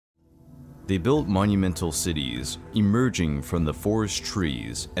They built monumental cities, emerging from the forest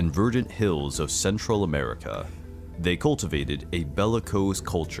trees and verdant hills of Central America. They cultivated a bellicose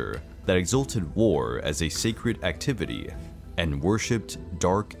culture that exalted war as a sacred activity and worshipped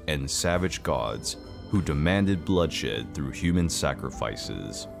dark and savage gods who demanded bloodshed through human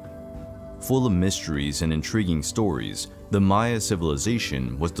sacrifices. Full of mysteries and intriguing stories, the Maya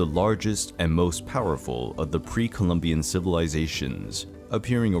civilization was the largest and most powerful of the pre-Columbian civilizations,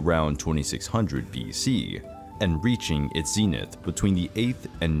 appearing around 2600 BC and reaching its zenith between the 8th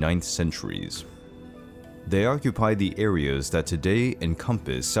and 9th centuries. They occupied the areas that today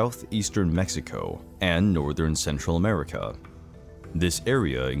encompass southeastern Mexico and northern Central America. This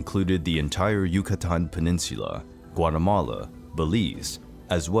area included the entire Yucatan Peninsula, Guatemala, Belize,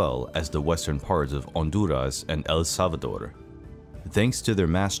 as well as the western parts of Honduras and El Salvador. Thanks to their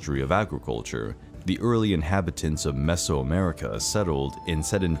mastery of agriculture, the early inhabitants of Mesoamerica settled in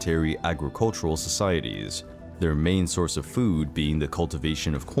sedentary agricultural societies, their main source of food being the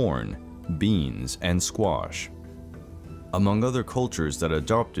cultivation of corn, beans, and squash. Among other cultures that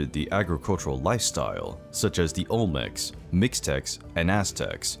adopted the agricultural lifestyle, such as the Olmecs, Mixtecs, and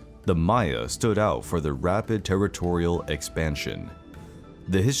Aztecs, the Maya stood out for their rapid territorial expansion.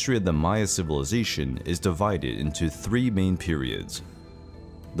 The history of the Maya civilization is divided into three main periods: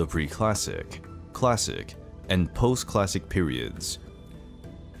 the pre-classic, classic, and post-classic periods.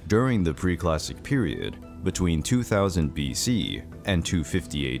 During the pre-classic period, between 2000 BC and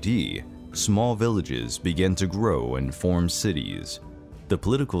 250 AD, small villages began to grow and form cities. The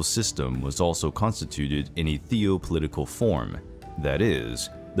political system was also constituted in a theopolitical form, that is,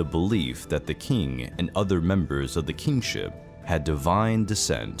 the belief that the king and other members of the kingship had divine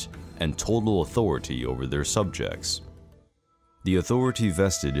descent and total authority over their subjects. The authority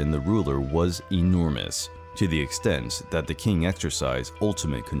vested in the ruler was enormous, to the extent that the king exercised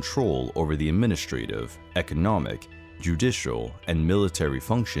ultimate control over the administrative, economic, judicial, and military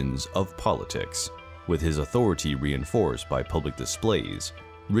functions of politics, with his authority reinforced by public displays,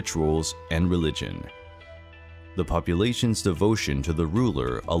 rituals, and religion. The population's devotion to the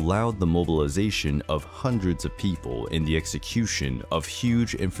ruler allowed the mobilization of hundreds of people in the execution of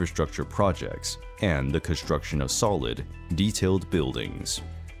huge infrastructure projects and the construction of solid, detailed buildings.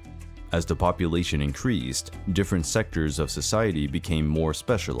 As the population increased, different sectors of society became more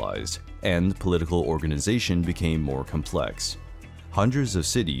specialized, and political organization became more complex. Hundreds of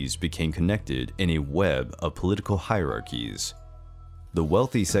cities became connected in a web of political hierarchies. The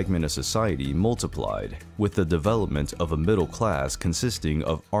wealthy segment of society multiplied, with the development of a middle class consisting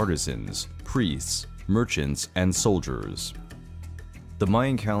of artisans, priests, merchants, and soldiers. The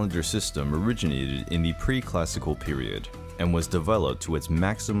Mayan calendar system originated in the pre-classical period and was developed to its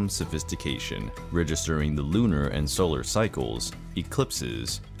maximum sophistication, registering the lunar and solar cycles,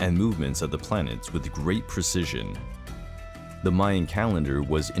 eclipses, and movements of the planets with great precision. The Mayan calendar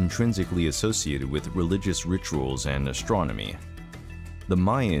was intrinsically associated with religious rituals and astronomy. The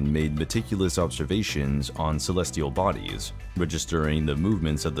Mayan made meticulous observations on celestial bodies, registering the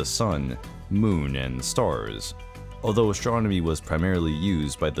movements of the sun, moon, and stars. Although astronomy was primarily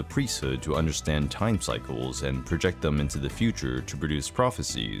used by the priesthood to understand time cycles and project them into the future to produce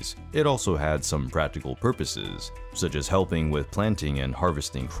prophecies, it also had some practical purposes, such as helping with planting and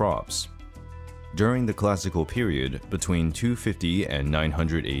harvesting crops. During the classical period, between 250 and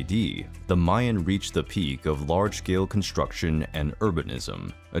 900 AD, the Mayan reached the peak of large-scale construction and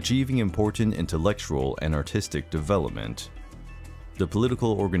urbanism, achieving important intellectual and artistic development. The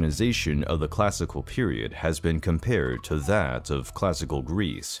political organization of the classical period has been compared to that of classical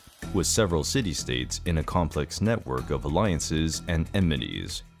Greece, with several city-states in a complex network of alliances and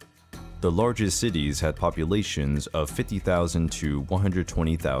enmities. The largest cities had populations of 50,000 to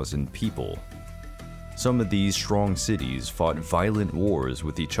 120,000 people. Some of these strong cities fought violent wars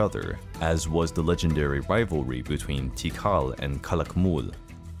with each other, as was the legendary rivalry between Tikal and Calakmul.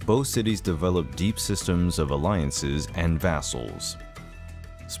 Both cities developed deep systems of alliances and vassals.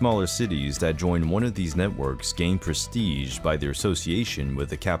 Smaller cities that joined one of these networks gained prestige by their association with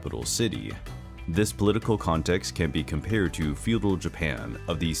the capital city. This political context can be compared to feudal Japan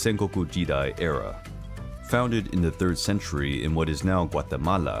of the Sengoku Jidai era. Founded in the 3rd century in what is now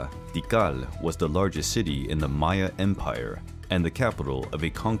Guatemala, Tikal was the largest city in the Maya Empire and the capital of a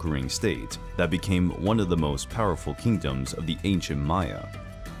conquering state that became one of the most powerful kingdoms of the ancient Maya.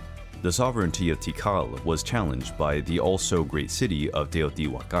 The sovereignty of Tikal was challenged by the also great city of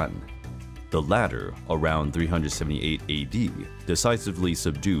Teotihuacan. The latter, around 378 AD, decisively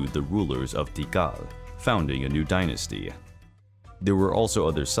subdued the rulers of Tikal, founding a new dynasty. There were also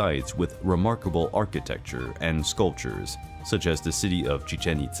other sites with remarkable architecture and sculptures, such as the city of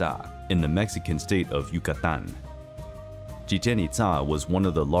Chichen Itza in the Mexican state of Yucatan. Chichen Itza was one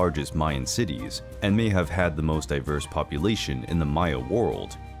of the largest Mayan cities and may have had the most diverse population in the Maya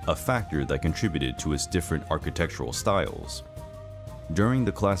world, a factor that contributed to its different architectural styles. During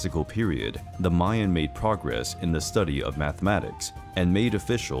the classical period, the Mayan made progress in the study of mathematics and made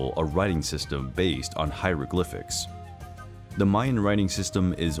official a writing system based on hieroglyphics. The Mayan writing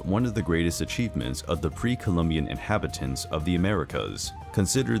system is one of the greatest achievements of the pre-Columbian inhabitants of the Americas,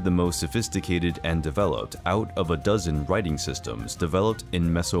 considered the most sophisticated and developed out of a dozen writing systems developed in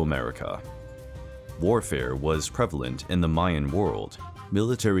Mesoamerica. Warfare was prevalent in the Mayan world.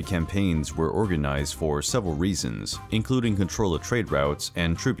 Military campaigns were organized for several reasons, including control of trade routes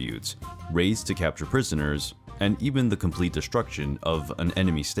and tributes, raids to capture prisoners, and even the complete destruction of an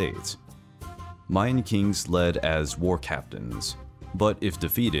enemy state. Mayan kings led as war captains, but if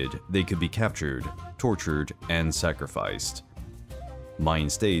defeated, they could be captured, tortured, and sacrificed. Mayan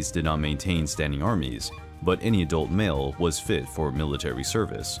states did not maintain standing armies, but any adult male was fit for military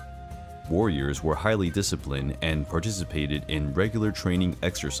service. Warriors were highly disciplined and participated in regular training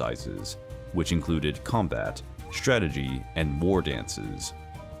exercises, which included combat, strategy, and war dances.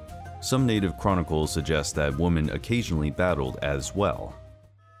 Some native chronicles suggest that women occasionally battled as well.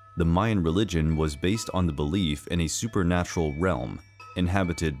 The Mayan religion was based on the belief in a supernatural realm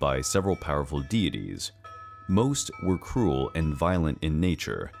inhabited by several powerful deities. Most were cruel and violent in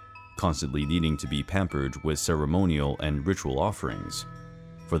nature, constantly needing to be pampered with ceremonial and ritual offerings.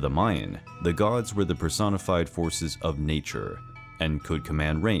 For the Mayan, the gods were the personified forces of nature and could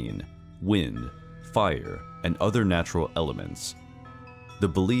command rain, wind, fire, and other natural elements. The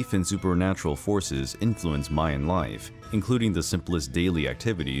belief in supernatural forces influenced Mayan life, including the simplest daily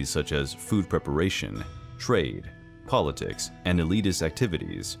activities such as food preparation, trade, politics, and elitist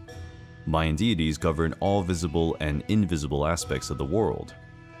activities. Mayan deities governed all visible and invisible aspects of the world.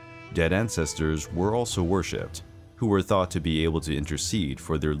 Dead ancestors were also worshipped, who were thought to be able to intercede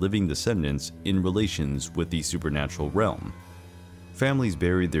for their living descendants in relations with the supernatural realm. Families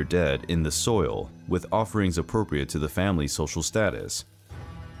buried their dead in the soil, with offerings appropriate to the family's social status.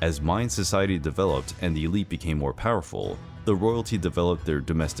 As Mayan society developed and the elite became more powerful, the royalty developed their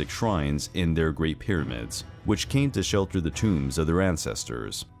domestic shrines in their Great Pyramids, which came to shelter the tombs of their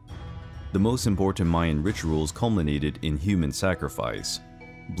ancestors. The most important Mayan rituals culminated in human sacrifice.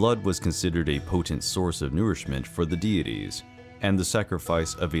 Blood was considered a potent source of nourishment for the deities, and the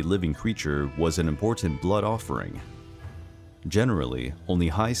sacrifice of a living creature was an important blood offering. Generally, only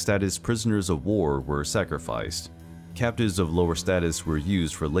high-status prisoners of war were sacrificed. Captives of lower status were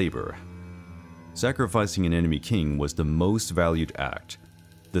used for labor. Sacrificing an enemy king was the most valued act.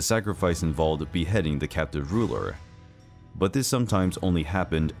 The sacrifice involved beheading the captive ruler. But this sometimes only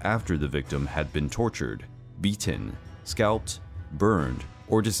happened after the victim had been tortured, beaten, scalped, burned,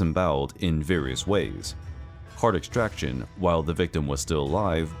 or disemboweled in various ways. Heart extraction, while the victim was still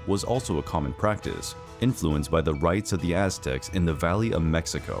alive, was also a common practice, influenced by the rites of the Aztecs in the Valley of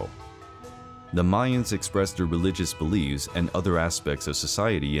Mexico. The Mayans expressed their religious beliefs and other aspects of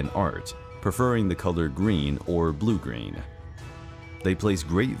society and art, preferring the color green or blue-green. They placed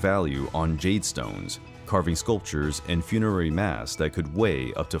great value on jade stones, carving sculptures and funerary masks that could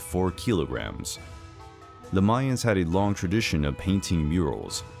weigh up to 4 kilograms. The Mayans had a long tradition of painting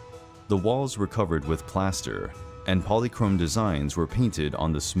murals. The walls were covered with plaster, and polychrome designs were painted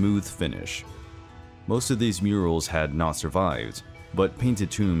on the smooth finish. Most of these murals had not survived, but painted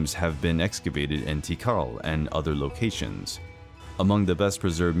tombs have been excavated in Tikal and other locations. Among the best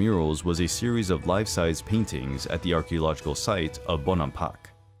preserved murals was a series of life-size paintings at the archaeological site of Bonampak.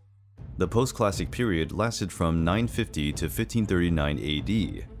 The post-classic period lasted from 950 to 1539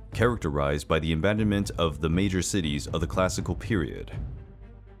 AD, characterized by the abandonment of the major cities of the classical period.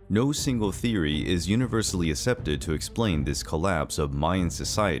 No single theory is universally accepted to explain this collapse of Mayan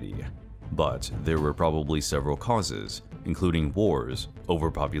society, but there were probably several causes, including wars,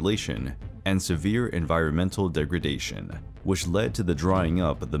 overpopulation, and severe environmental degradation, which led to the drying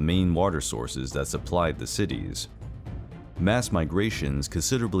up of the main water sources that supplied the cities. Mass migrations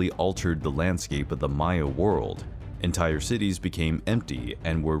considerably altered the landscape of the Maya world. Entire cities became empty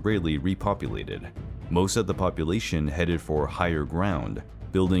and were rarely repopulated. Most of the population headed for higher ground,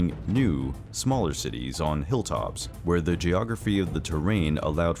 building new, smaller cities on hilltops where the geography of the terrain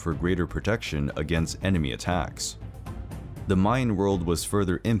allowed for greater protection against enemy attacks. The Mayan world was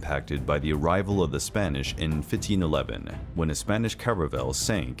further impacted by the arrival of the Spanish in 1511, when a Spanish caravel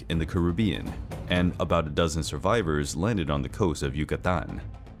sank in the Caribbean, and about a dozen survivors landed on the coast of Yucatan.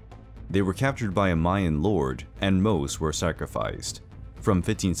 They were captured by a Mayan lord, and most were sacrificed. From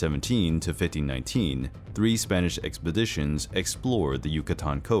 1517 to 1519, 3 Spanish expeditions explored the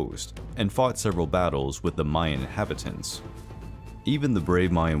Yucatan coast and fought several battles with the Mayan inhabitants. Even the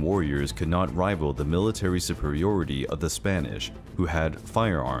brave Mayan warriors could not rival the military superiority of the Spanish, who had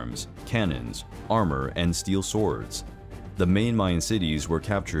firearms, cannons, armor, and steel swords. The main Mayan cities were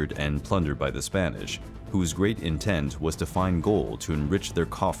captured and plundered by the Spanish, whose great intent was to find gold to enrich their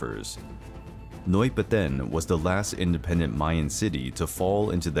coffers. Noypeten was the last independent Mayan city to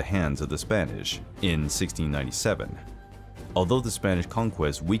fall into the hands of the Spanish in 1697. Although the Spanish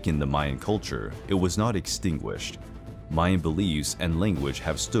conquest weakened the Mayan culture, it was not extinguished. Mayan beliefs and language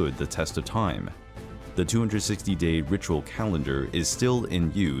have stood the test of time. The 260-day ritual calendar is still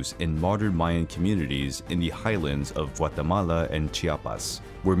in use in modern Mayan communities in the highlands of Guatemala and Chiapas,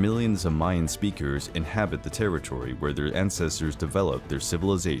 where millions of Mayan speakers inhabit the territory where their ancestors developed their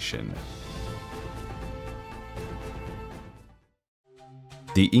civilization.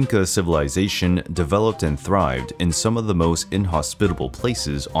 The Inca civilization developed and thrived in some of the most inhospitable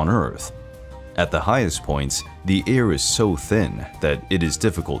places on Earth. At the highest points, the air is so thin that it is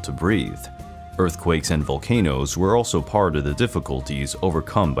difficult to breathe. Earthquakes and volcanoes were also part of the difficulties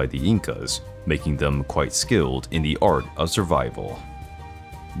overcome by the Incas, making them quite skilled in the art of survival.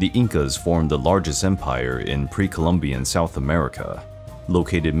 The Incas formed the largest empire in pre-Columbian South America.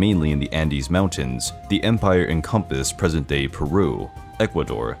 Located mainly in the Andes Mountains, the empire encompassed present-day Peru,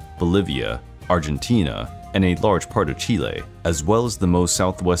 Ecuador, Bolivia, Argentina, and a large part of Chile, as well as the most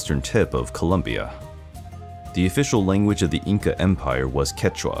southwestern tip of Colombia. The official language of the Inca Empire was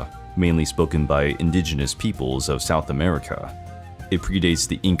Quechua, mainly spoken by indigenous peoples of South America. It predates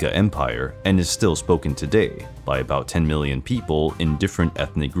the Inca Empire and is still spoken today by about 10 million people in different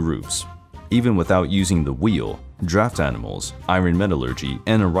ethnic groups. Even without using the wheel, draft animals, iron metallurgy,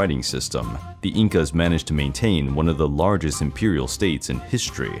 and a writing system, the Incas managed to maintain one of the largest imperial states in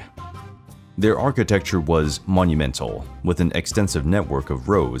history. Their architecture was monumental, with an extensive network of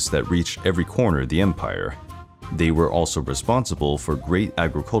roads that reached every corner of the empire. They were also responsible for great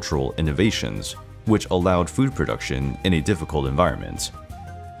agricultural innovations, which allowed food production in a difficult environment.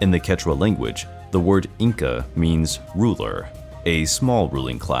 In the Quechua language, the word Inca means ruler, a small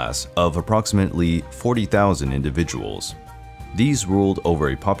ruling class of approximately 40,000 individuals. These ruled over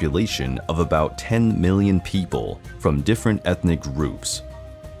a population of about 10 million people from different ethnic groups.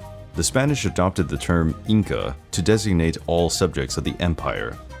 The Spanish adopted the term Inca to designate all subjects of the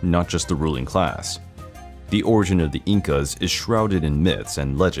empire, not just the ruling class. The origin of the Incas is shrouded in myths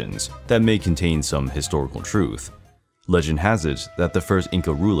and legends that may contain some historical truth. Legend has it that the first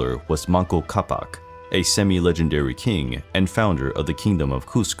Inca ruler was Manco Cápac, a semi-legendary king and founder of the Kingdom of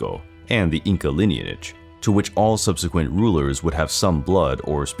Cusco and the Inca lineage, to which all subsequent rulers would have some blood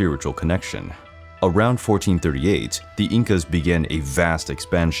or spiritual connection. Around 1438, the Incas began a vast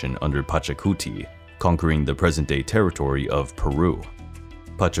expansion under Pachacuti, conquering the present-day territory of Peru.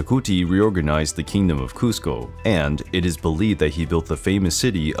 Pachacuti reorganized the Kingdom of Cusco, and it is believed that he built the famous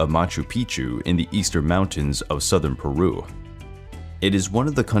city of Machu Picchu in the eastern mountains of southern Peru. It is one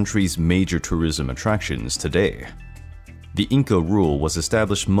of the country's major tourism attractions today. The Inca rule was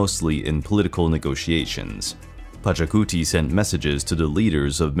established mostly in political negotiations. Pachacuti sent messages to the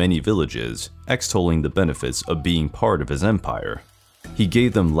leaders of many villages, extolling the benefits of being part of his empire. He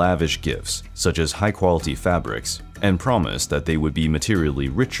gave them lavish gifts, such as high-quality fabrics, and promised that they would be materially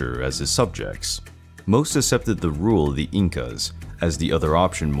richer as his subjects. Most accepted the rule of the Incas, as the other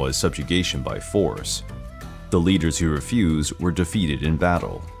option was subjugation by force. The leaders who refused were defeated in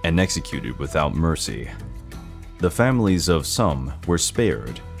battle and executed without mercy. The families of some were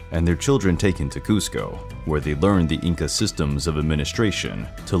spared, and their children taken to Cusco, where they learned the Inca systems of administration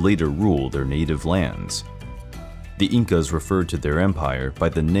to later rule their native lands. The Incas referred to their empire by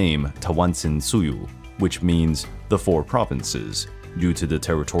the name Tawantinsuyu, which means the Four Provinces, due to the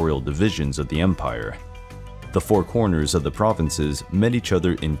territorial divisions of the empire. The four corners of the provinces met each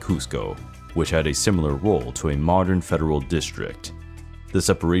other in Cusco, which had a similar role to a modern federal district. The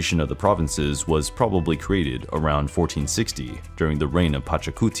separation of the provinces was probably created around 1460 during the reign of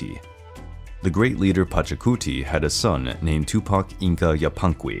Pachacuti. The great leader Pachacuti had a son named Tupac Inca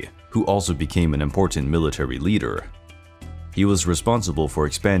Yupanqui, who also became an important military leader. He was responsible for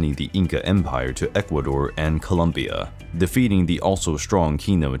expanding the Inca Empire to Ecuador and Colombia, defeating the also strong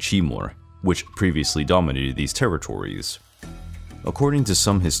Kingdom of Timor, which previously dominated these territories. According to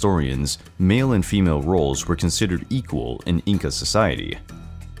some historians, male and female roles were considered equal in Inca society.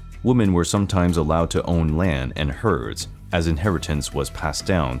 Women were sometimes allowed to own land and herds, as inheritance was passed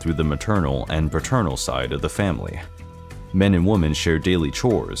down through the maternal and paternal side of the family. Men and women shared daily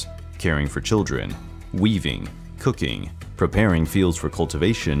chores, caring for children, weaving, cooking, preparing fields for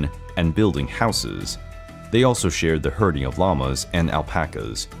cultivation, and building houses. They also shared the herding of llamas and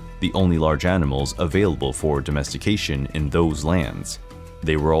alpacas, the only large animals available for domestication in those lands.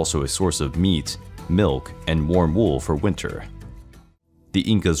 They were also a source of meat, milk, and warm wool for winter. The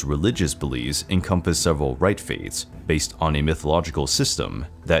Incas' religious beliefs encompass several rite faiths based on a mythological system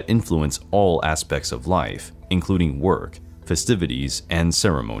that influence all aspects of life, including work, festivities, and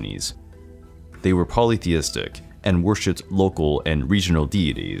ceremonies. They were polytheistic and worshipped local and regional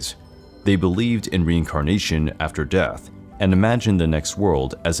deities. They believed in reincarnation after death and imagined the next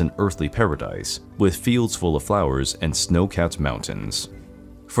world as an earthly paradise, with fields full of flowers and snow-capped mountains.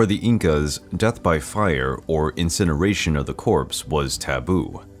 For the Incas, death by fire or incineration of the corpse was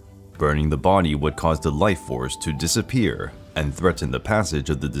taboo. Burning the body would cause the life force to disappear and threaten the passage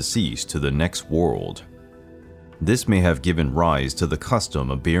of the deceased to the next world. This may have given rise to the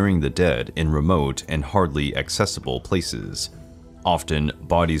custom of burying the dead in remote and hardly accessible places. Often,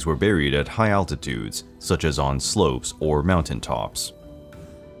 bodies were buried at high altitudes, such as on slopes or mountaintops.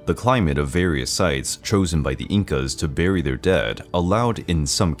 The climate of various sites chosen by the Incas to bury their dead allowed in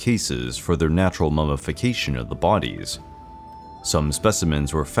some cases for their natural mummification of the bodies. Some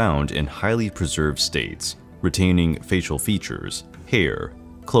specimens were found in highly preserved states, retaining facial features, hair,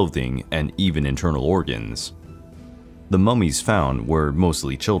 clothing, and even internal organs. The mummies found were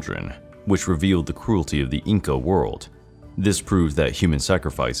mostly children, which revealed the cruelty of the Inca world. This proved that human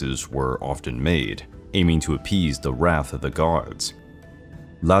sacrifices were often made, aiming to appease the wrath of the gods.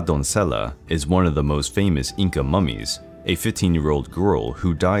 La Doncella is one of the most famous Inca mummies, a 15-year-old girl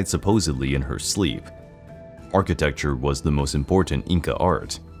who died supposedly in her sleep. Architecture was the most important Inca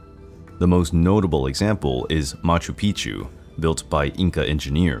art. The most notable example is Machu Picchu, built by Inca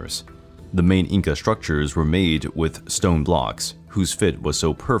engineers. The main Inca structures were made with stone blocks, whose fit was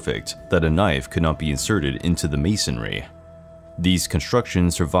so perfect that a knife could not be inserted into the masonry. These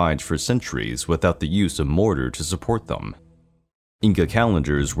constructions survived for centuries without the use of mortar to support them. Inca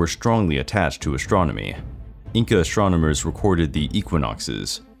calendars were strongly attached to astronomy. Inca astronomers recorded the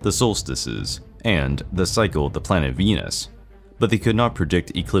equinoxes, the solstices, and the cycle of the planet Venus, but they could not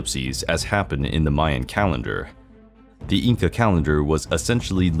predict eclipses as happened in the Mayan calendar. The Inca calendar was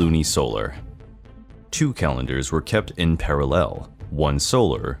essentially lunisolar. Two calendars were kept in parallel, one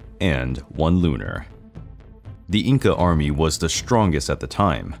solar and one lunar. The Inca army was the strongest at the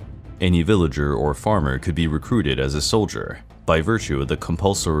time. Any villager or farmer could be recruited as a soldier, by virtue of the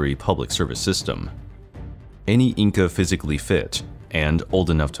compulsory public service system. Any Inca physically fit and old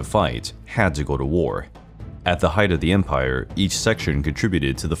enough to fight had to go to war. At the height of the empire, each section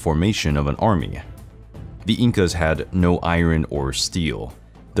contributed to the formation of an army. The Incas had no iron or steel.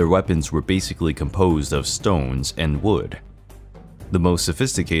 Their weapons were basically composed of stones and wood. The most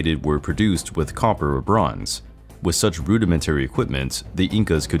sophisticated were produced with copper or bronze. With such rudimentary equipment, the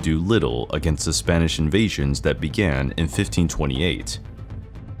Incas could do little against the Spanish invasions that began in 1528.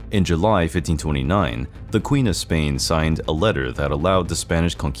 In July 1529, the Queen of Spain signed a letter that allowed the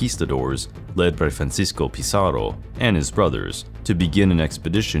Spanish conquistadors, led by Francisco Pizarro and his brothers, to begin an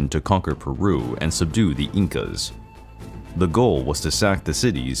expedition to conquer Peru and subdue the Incas. The goal was to sack the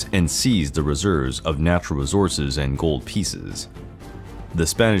cities and seize the reserves of natural resources and gold pieces. The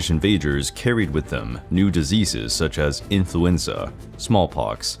Spanish invaders carried with them new diseases such as influenza,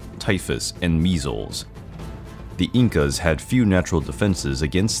 smallpox, typhus, and measles. The Incas had few natural defenses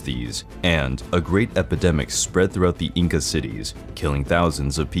against these, and a great epidemic spread throughout the Inca cities, killing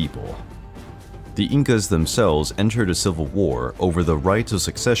thousands of people. The Incas themselves entered a civil war over the right of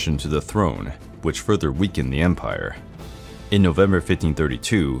succession to the throne, which further weakened the empire. In November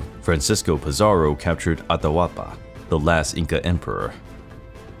 1532, Francisco Pizarro captured Atahualpa, the last Inca emperor.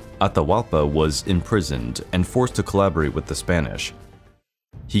 Atahualpa was imprisoned and forced to collaborate with the Spanish.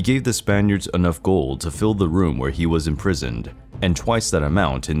 He gave the Spaniards enough gold to fill the room where he was imprisoned, and twice that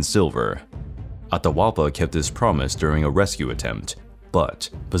amount in silver. Atahualpa kept his promise during a rescue attempt, but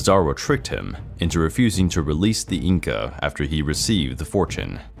Pizarro tricked him into refusing to release the Inca after he received the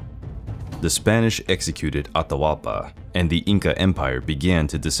fortune. The Spanish executed Atahualpa, and the Inca Empire began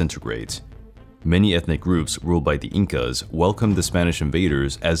to disintegrate. Many ethnic groups ruled by the Incas welcomed the Spanish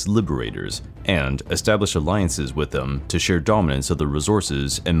invaders as liberators and established alliances with them to share dominance of the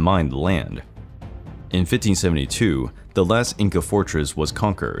resources and mine the land. In 1572, the last Inca fortress was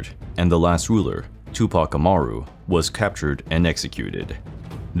conquered, and the last ruler, Tupac Amaru, was captured and executed.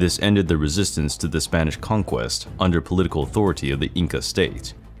 This ended the resistance to the Spanish conquest under political authority of the Inca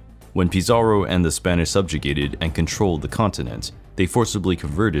state. When Pizarro and the Spanish subjugated and controlled the continent, they forcibly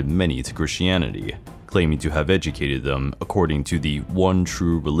converted many to Christianity, claiming to have educated them according to the one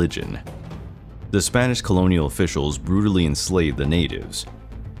true religion. The Spanish colonial officials brutally enslaved the natives.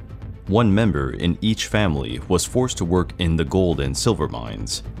 One member in each family was forced to work in the gold and silver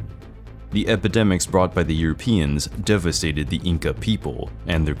mines. The epidemics brought by the Europeans devastated the Inca people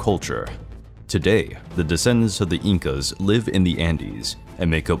and their culture. Today, the descendants of the Incas live in the Andes and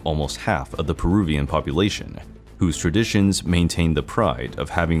make up almost half of the Peruvian population, whose traditions maintain the pride of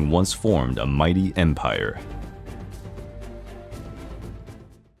having once formed a mighty empire.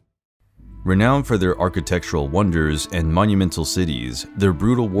 Renowned for their architectural wonders and monumental cities, their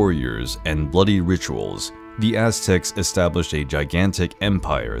brutal warriors, and bloody rituals, the Aztecs established a gigantic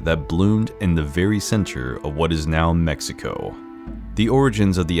empire that bloomed in the very center of what is now Mexico. The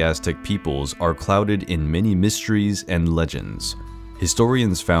origins of the Aztec peoples are clouded in many mysteries and legends.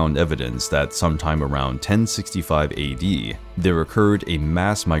 Historians found evidence that sometime around 1065 AD, there occurred a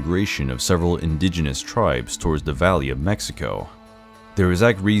mass migration of several indigenous tribes towards the Valley of Mexico. Their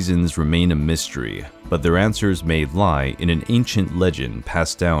exact reasons remain a mystery, but their answers may lie in an ancient legend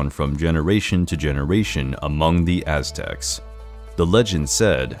passed down from generation to generation among the Aztecs. The legend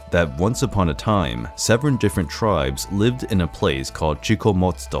said that once upon a time, 7 different tribes lived in a place called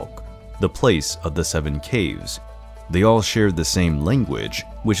Chicomotztoc, the place of the 7 caves. They all shared the same language,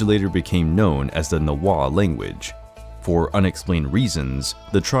 which later became known as the Nawa language. For unexplained reasons,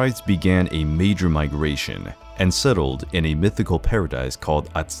 the tribes began a major migration and settled in a mythical paradise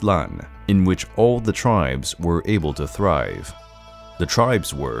called Aztlan, in which all the tribes were able to thrive. The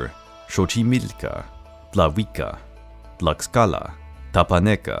tribes were Xochimilca, Tlahuica, Tlaxcala,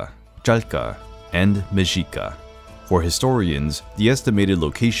 Tapaneca, Chalca, and Mexica. For historians, the estimated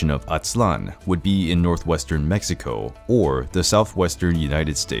location of Aztlan would be in northwestern Mexico or the southwestern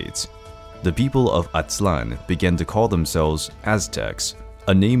United States. The people of Aztlan began to call themselves Aztecs,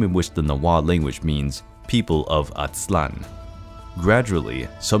 a name in which the Nawa language means people of Aztlan. Gradually,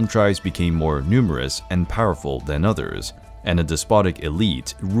 some tribes became more numerous and powerful than others, and a despotic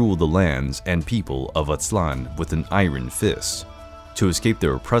elite ruled the lands and people of Aztlan with an iron fist. To escape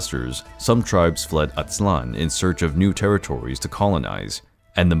their oppressors, some tribes fled Aztlan in search of new territories to colonize,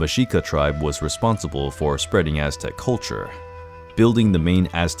 and the Mexica tribe was responsible for spreading Aztec culture, building the main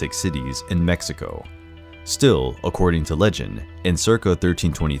Aztec cities in Mexico. Still, according to legend, in circa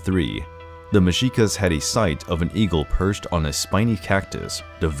 1323, the Mexicas had a sight of an eagle perched on a spiny cactus,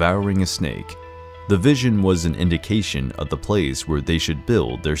 devouring a snake. The vision was an indication of the place where they should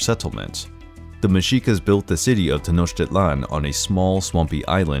build their settlement. The Mexicas built the city of Tenochtitlan on a small, swampy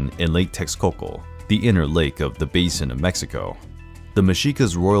island in Lake Texcoco, the inner lake of the basin of Mexico. The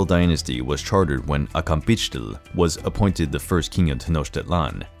Mexicas' royal dynasty was chartered when Acampichtl was appointed the first king of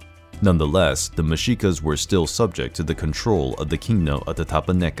Tenochtitlan. Nonetheless, the Mexicas were still subject to the control of the kingdom of the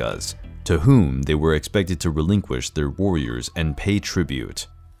Tapanecas, to whom they were expected to relinquish their warriors and pay tribute.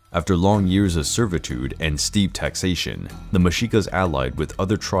 After long years of servitude and steep taxation, the Mexicas allied with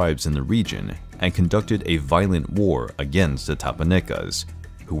other tribes in the region and conducted a violent war against the Tapanecas,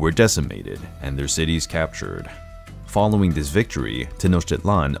 who were decimated and their cities captured. Following this victory,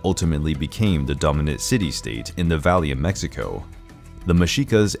 Tenochtitlan ultimately became the dominant city-state in the Valley of Mexico. The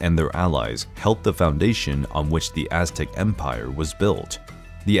Mexicas and their allies helped the foundation on which the Aztec Empire was built.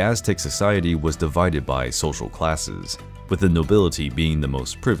 The Aztec society was divided by social classes, with the nobility being the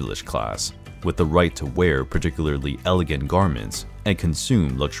most privileged class, with the right to wear particularly elegant garments and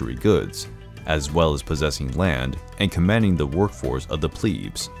consume luxury goods, as well as possessing land and commanding the workforce of the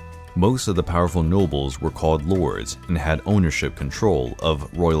plebes. Most of the powerful nobles were called lords and had ownership control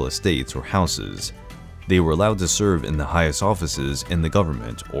of royal estates or houses. They were allowed to serve in the highest offices in the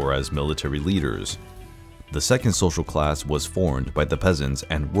government or as military leaders. The second social class was formed by the peasants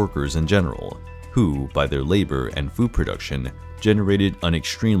and workers in general, who, by their labor and food production, generated an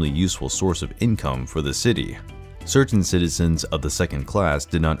extremely useful source of income for the city. Certain citizens of the second class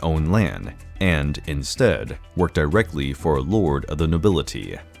did not own land, and, instead, worked directly for a lord of the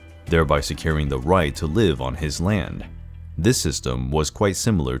nobility, thereby securing the right to live on his land. This system was quite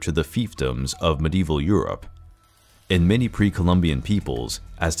similar to the fiefdoms of medieval Europe. In many pre-Columbian peoples,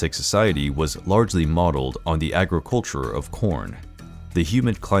 Aztec society was largely modeled on the agriculture of corn. The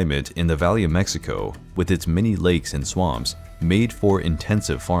humid climate in the Valley of Mexico, with its many lakes and swamps, made for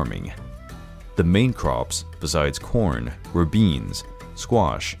intensive farming. The main crops, besides corn, were beans,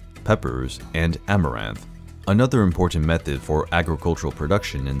 squash, peppers, and amaranth. Another important method for agricultural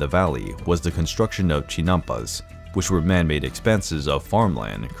production in the valley was the construction of chinampas, which were man-made expanses of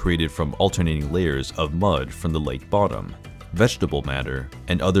farmland created from alternating layers of mud from the lake bottom, vegetable matter,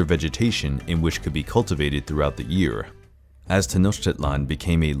 and other vegetation in which could be cultivated throughout the year. As Tenochtitlan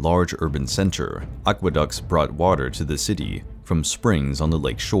became a large urban center, aqueducts brought water to the city from springs on the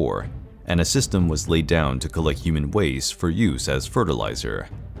lake shore, and a system was laid down to collect human waste for use as fertilizer.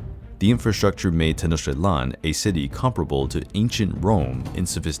 The infrastructure made Tenochtitlan a city comparable to ancient Rome in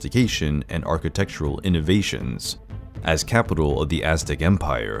sophistication and architectural innovations. As capital of the Aztec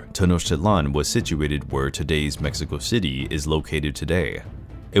Empire, Tenochtitlan was situated where today's Mexico City is located today.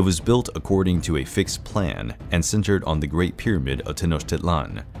 It was built according to a fixed plan and centered on the Great Pyramid of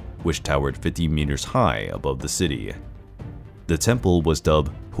Tenochtitlan, which towered 50 meters high above the city. The temple was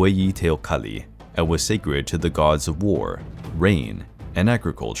dubbed Hueyi Teocalli and was sacred to the gods of war, rain, and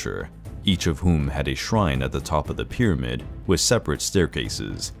agriculture, each of whom had a shrine at the top of the pyramid with separate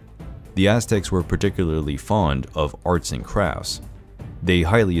staircases. The Aztecs were particularly fond of arts and crafts. They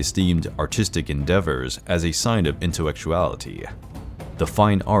highly esteemed artistic endeavors as a sign of intellectuality. The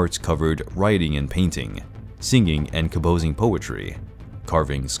fine arts covered writing and painting, singing and composing poetry,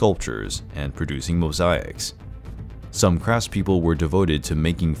 carving sculptures, and producing mosaics. Some craftspeople were devoted to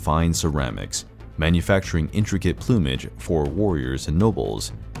making fine ceramics, manufacturing intricate plumage for warriors and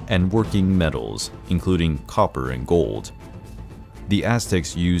nobles, and working metals, including copper and gold. The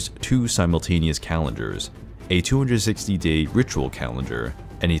Aztecs used two simultaneous calendars, a 260-day ritual calendar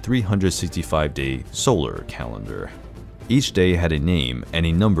and a 365-day solar calendar. Each day had a name and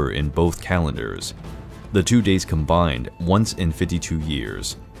a number in both calendars. The 2 days combined once in 52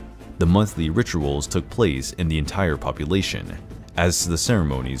 years. The monthly rituals took place in the entire population, as the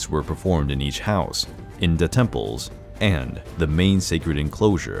ceremonies were performed in each house, in the temples, and the main sacred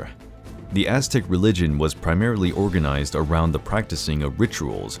enclosure. The Aztec religion was primarily organized around the practicing of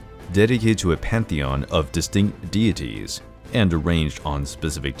rituals dedicated to a pantheon of distinct deities and arranged on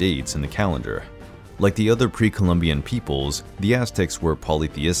specific dates in the calendar. Like the other pre-Columbian peoples, the Aztecs were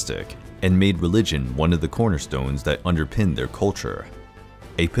polytheistic and made religion one of the cornerstones that underpinned their culture.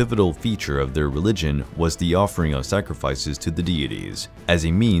 A pivotal feature of their religion was the offering of sacrifices to the deities, as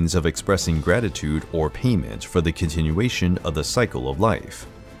a means of expressing gratitude or payment for the continuation of the cycle of life.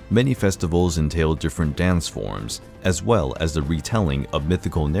 Many festivals entailed different dance forms, as well as the retelling of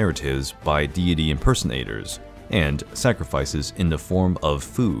mythical narratives by deity impersonators, and sacrifices in the form of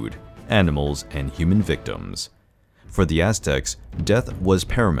food, animals, and human victims. For the Aztecs, death was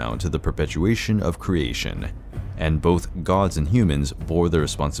paramount to the perpetuation of creation, and both gods and humans bore the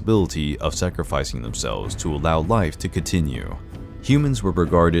responsibility of sacrificing themselves to allow life to continue. Humans were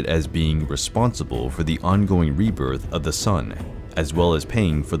regarded as being responsible for the ongoing rebirth of the sun, as well as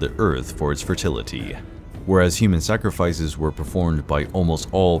paying for the earth for its fertility. Whereas human sacrifices were performed by almost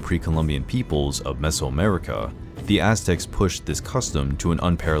all pre-Columbian peoples of Mesoamerica, the Aztecs pushed this custom to an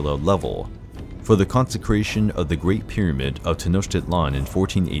unparalleled level. For the consecration of the Great Pyramid of Tenochtitlan in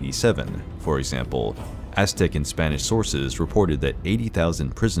 1487, for example, Aztec and Spanish sources reported that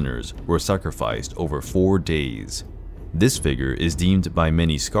 80,000 prisoners were sacrificed over 4 days. This figure is deemed by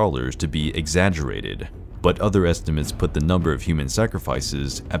many scholars to be exaggerated, but other estimates put the number of human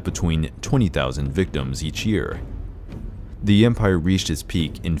sacrifices at between 20,000 victims each year. The empire reached its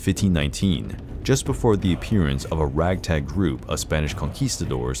peak in 1519, just before the appearance of a ragtag group of Spanish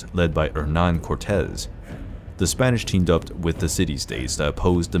conquistadors led by Hernán Cortés. The Spanish teamed up with the city-states that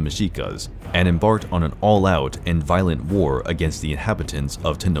opposed the Mexicas and embarked on an all-out and violent war against the inhabitants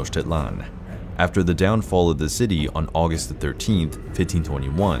of Tenochtitlan. After the downfall of the city on August 13,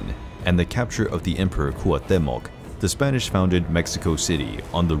 1521, and the capture of the Emperor Cuauhtémoc, the Spanish founded Mexico City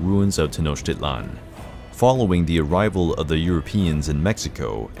on the ruins of Tenochtitlan. Following the arrival of the Europeans in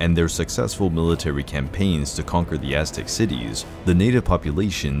Mexico and their successful military campaigns to conquer the Aztec cities, the native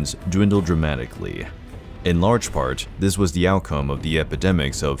populations dwindled dramatically. In large part, this was the outcome of the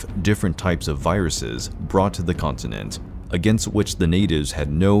epidemics of different types of viruses brought to the continent, against which the natives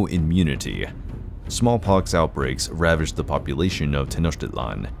had no immunity. Smallpox outbreaks ravaged the population of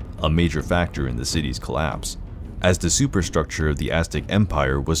Tenochtitlan, a major factor in the city's collapse. As the superstructure of the Aztec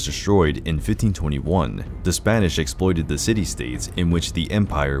Empire was destroyed in 1521, the Spanish exploited the city-states in which the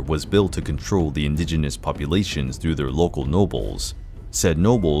empire was built to control the indigenous populations through their local nobles. Said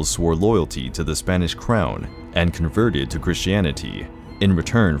nobles swore loyalty to the Spanish crown and converted to Christianity, in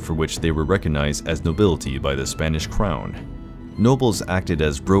return for which they were recognized as nobility by the Spanish crown. Nobles acted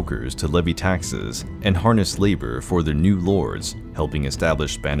as brokers to levy taxes and harness labor for their new lords, helping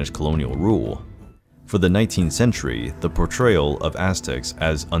establish Spanish colonial rule. For the 19th century, the portrayal of Aztecs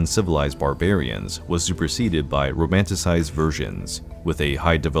as uncivilized barbarians was superseded by romanticized versions, with a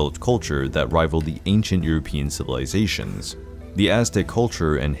high-developed culture that rivaled the ancient European civilizations. The Aztec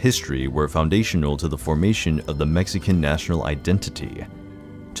culture and history were foundational to the formation of the Mexican national identity.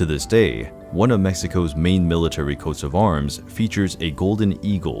 To this day, One of Mexico's main military coats of arms features a golden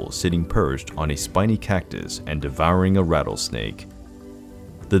eagle sitting perched on a spiny cactus and devouring a rattlesnake.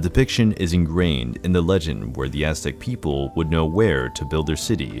 The depiction is ingrained in the legend where the Aztec people would know where to build their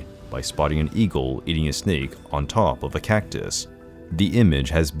city by spotting an eagle eating a snake on top of a cactus. The image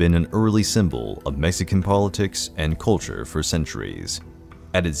has been an early symbol of Mexican politics and culture for centuries.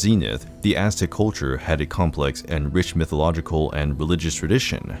 At its zenith, the Aztec culture had a complex and rich mythological and religious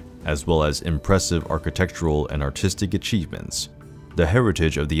tradition, as well as impressive architectural and artistic achievements. The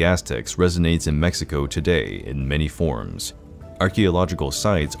heritage of the Aztecs resonates in Mexico today in many forms. Archaeological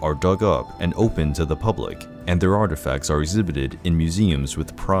sites are dug up and open to the public, and their artifacts are exhibited in museums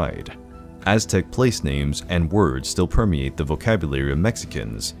with pride. Aztec place names and words still permeate the vocabulary of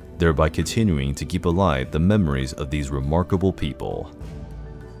Mexicans, thereby continuing to keep alive the memories of these remarkable people.